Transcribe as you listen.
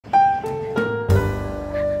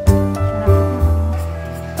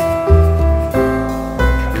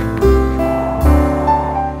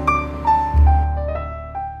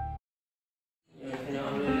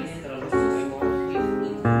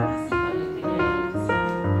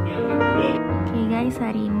guys,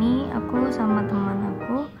 hari ini aku sama teman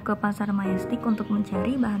aku ke Pasar Mayestik untuk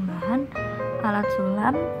mencari bahan-bahan alat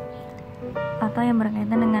sulap atau yang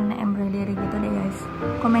berkaitan dengan embroidery gitu deh guys.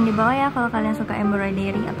 Komen di bawah ya kalau kalian suka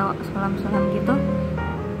embroidery atau sulam-sulam gitu.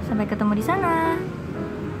 Sampai ketemu di sana.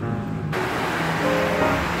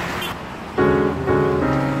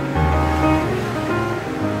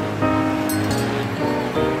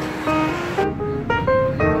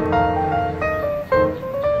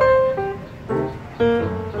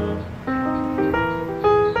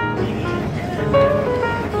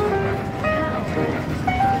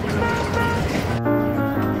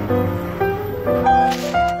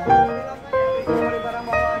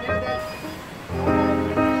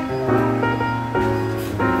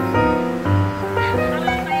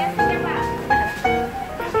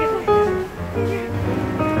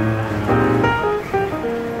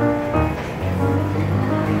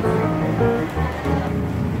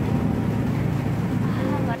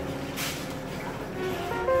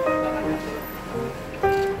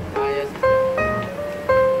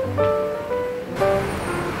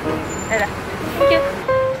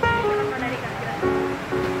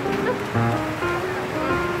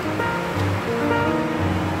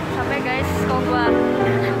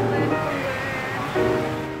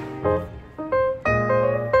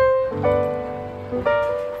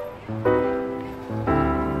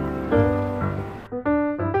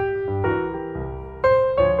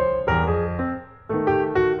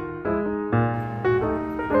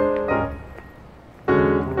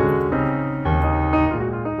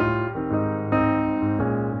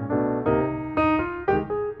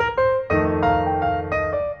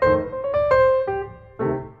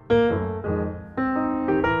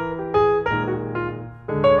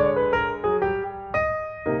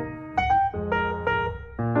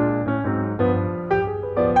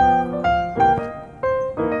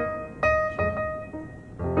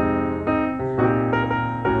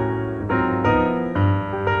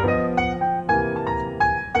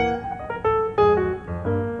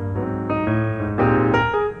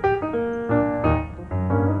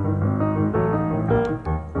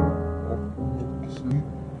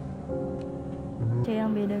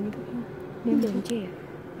 Yang beda gitu dia benci ya?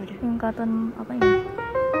 Ada yang katon apa ini?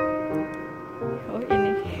 Oh ini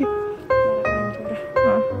merek hancur.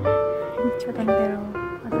 Katon bellow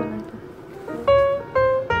atau itu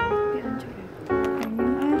dia hancur ya?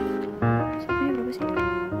 Kayaknya satunya berapa sih?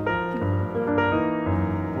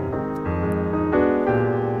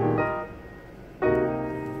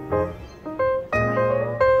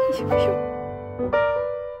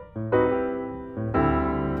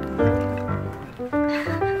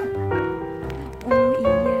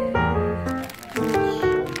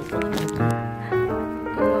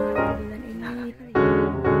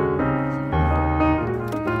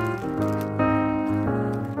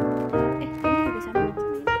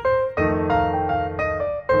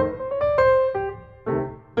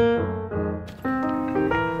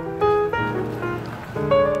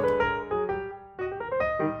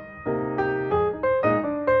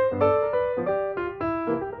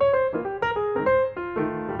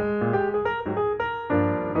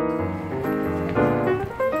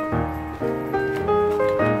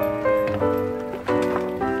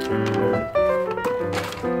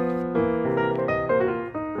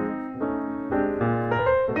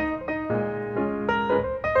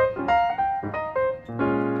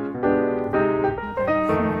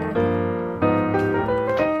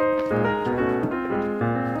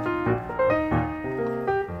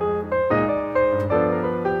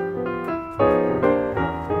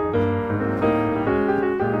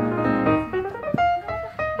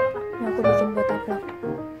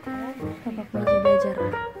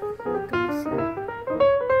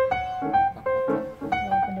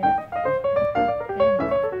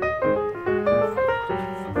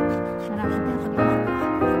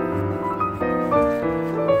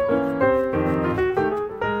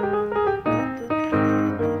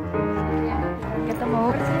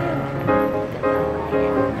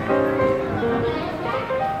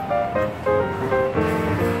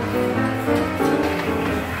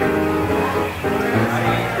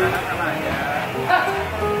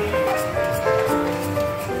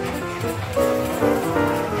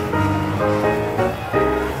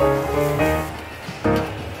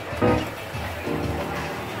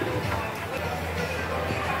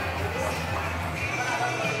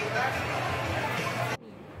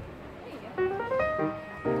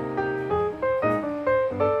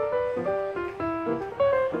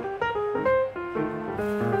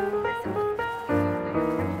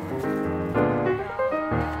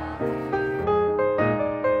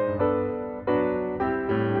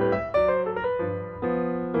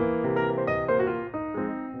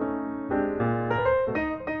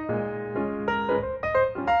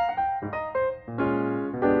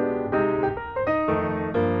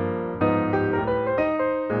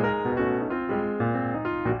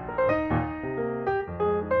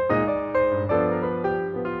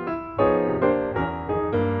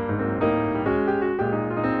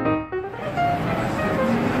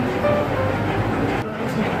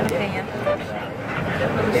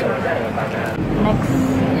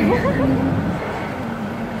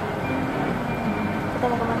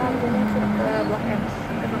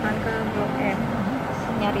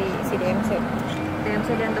 nyari si DMC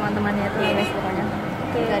dan teman-temannya itu guys pokoknya.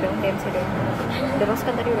 Oke. Enggak dong, DMC dong. Terus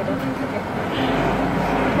kan tadi udah dong. Oke.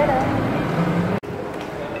 Dadah.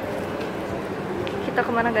 Kita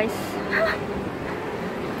kemana guys?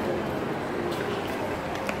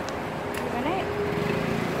 Gimana ya?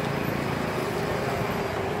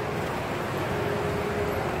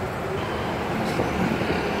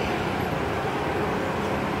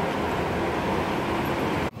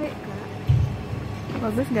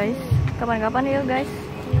 Bagus guys. Kapan-kapan yuk guys.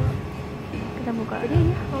 Kita buka. Jadi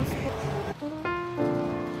ini house.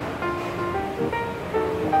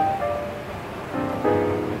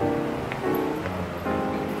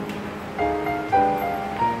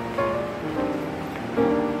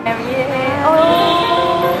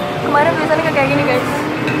 Oh, kemarin tulisannya kayak gini guys.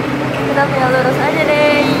 Kita tinggal lurus aja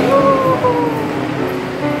deh.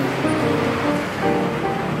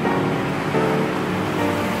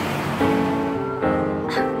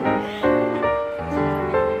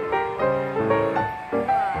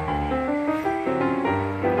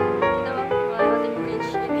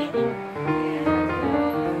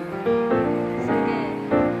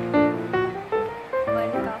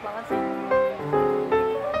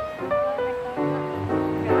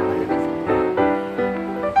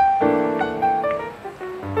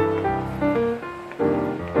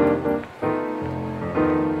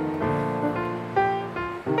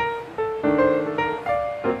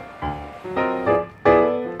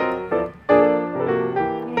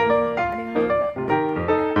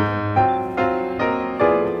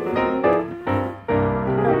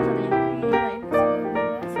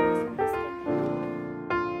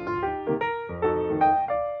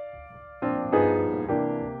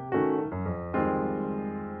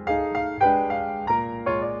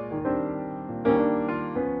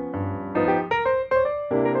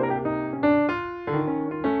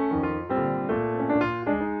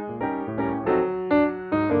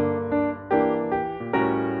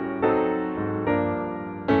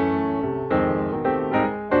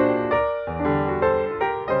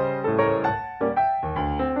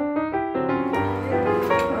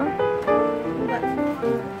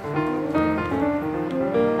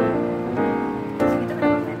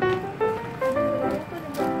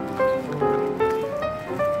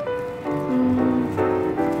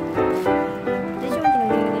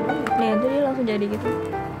 Jadi gitu.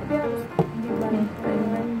 Tapi harus dibalik.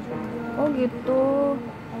 Oh gitu.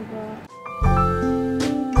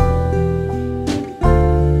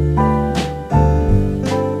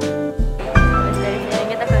 Terus dari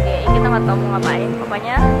sini kita ke GI, kita nggak tahu mau ngapain.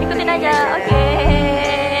 Pokoknya ikutin aja. Oke.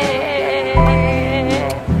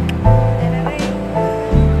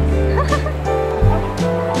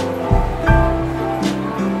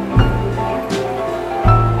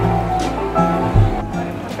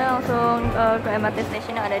 Ke MRT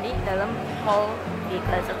station yang ada di dalam mall di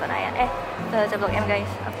Plaza Plaza Blok M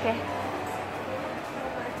guys. Oke.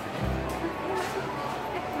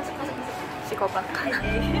 Psikopat.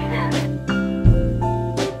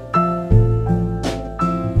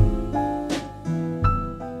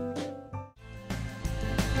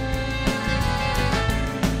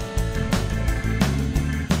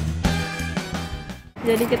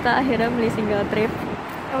 Jadi kita akhirnya beli single trip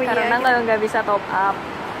karena kalau nggak bisa top up.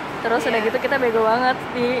 Terus udah gitu kita bego banget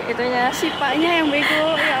di itunya. Si paknya yang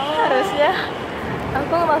bego, ya Allah. Harusnya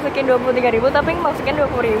aku masukin 23.000 tapi masukin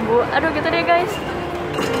 20.000. Aduh gitu deh guys.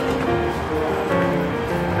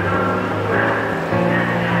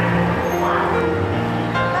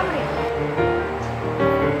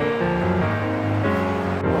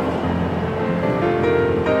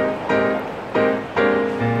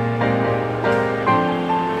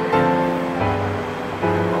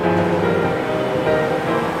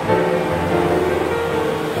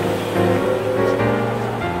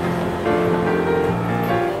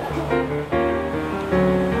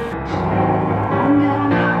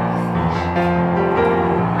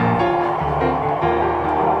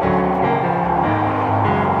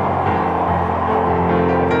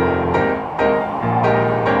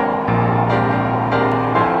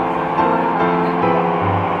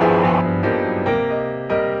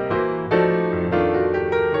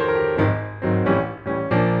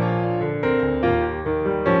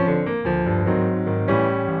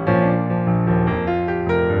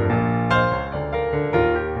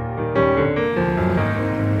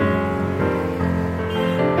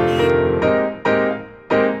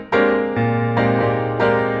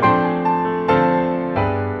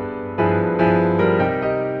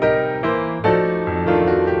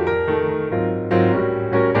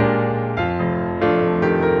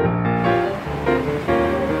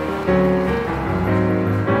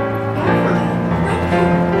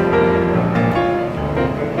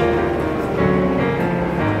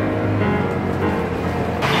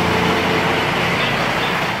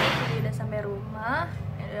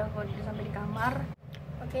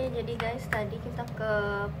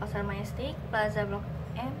 Pasar Mayestik, Plaza Blok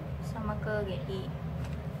M, sama ke GI.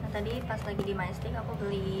 Nah tadi pas lagi di Mayestik aku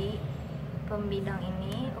beli pembidang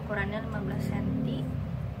ini, ukurannya 15 cm.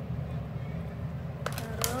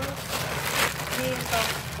 Terus di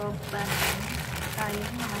toko bahan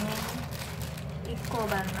kain namanya ini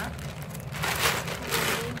Ikuriru'sart.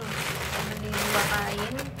 Aku beli 2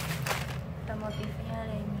 kain. Ada motifnya,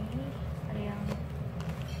 ada ini, ada yang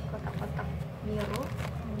kotak-kotak biru,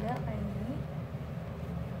 enggak kayak ini.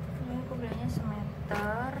 Ini aku belinya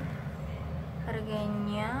semeter,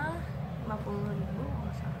 harganya 50.000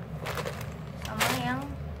 nggak salah. Sama yang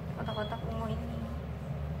kotak-kotak ungu ini,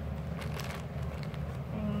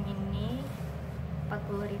 yang ini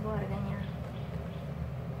 40.000 harganya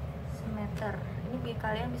semeter. Ini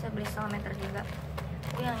kalian bisa beli setengah meter juga,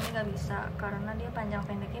 tapi yang ini nggak bisa karena dia panjang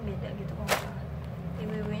pendeknya beda gitu kalau nggak salah.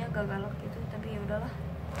 Ibu-ibunya gak galak gitu, tapi ya udahlah,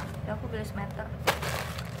 ya aku beli semeter.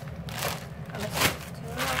 Habis itu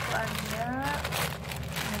aku ada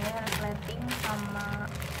ini resleting sama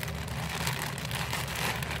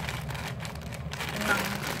benang.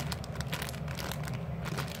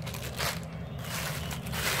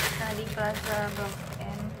 Nah di Plaza Blok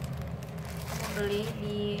M aku beli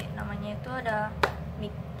di namanya itu ada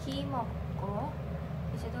Miki Moko.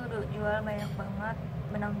 Di situ udah jual banyak banget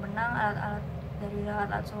benang-benang, alat-alat dari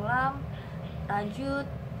alat-alat sulam, rajut,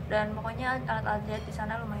 dan pokoknya alat-alat jahit di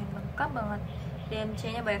sana lumayan lengkap banget.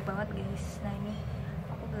 DMC-nya banyak banget guys. Nah ini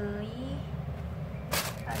aku beli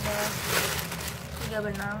ada 3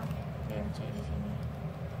 benang DMC di sini.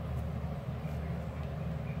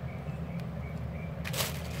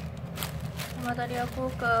 Sama tadi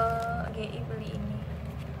aku ke GI beli ini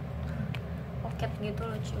pocket gitu,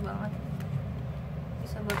 lucu banget,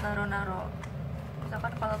 bisa buat naro-naro.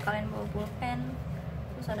 Misalkan kalau kalian bawa pulpen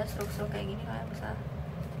terus ada struk-struk kayak gini, kalian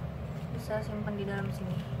bisa simpan di dalam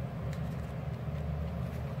sini.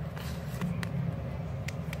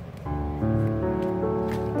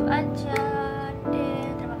 Itu aja deh,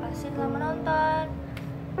 terima kasih telah menonton,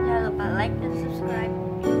 jangan lupa like dan subscribe.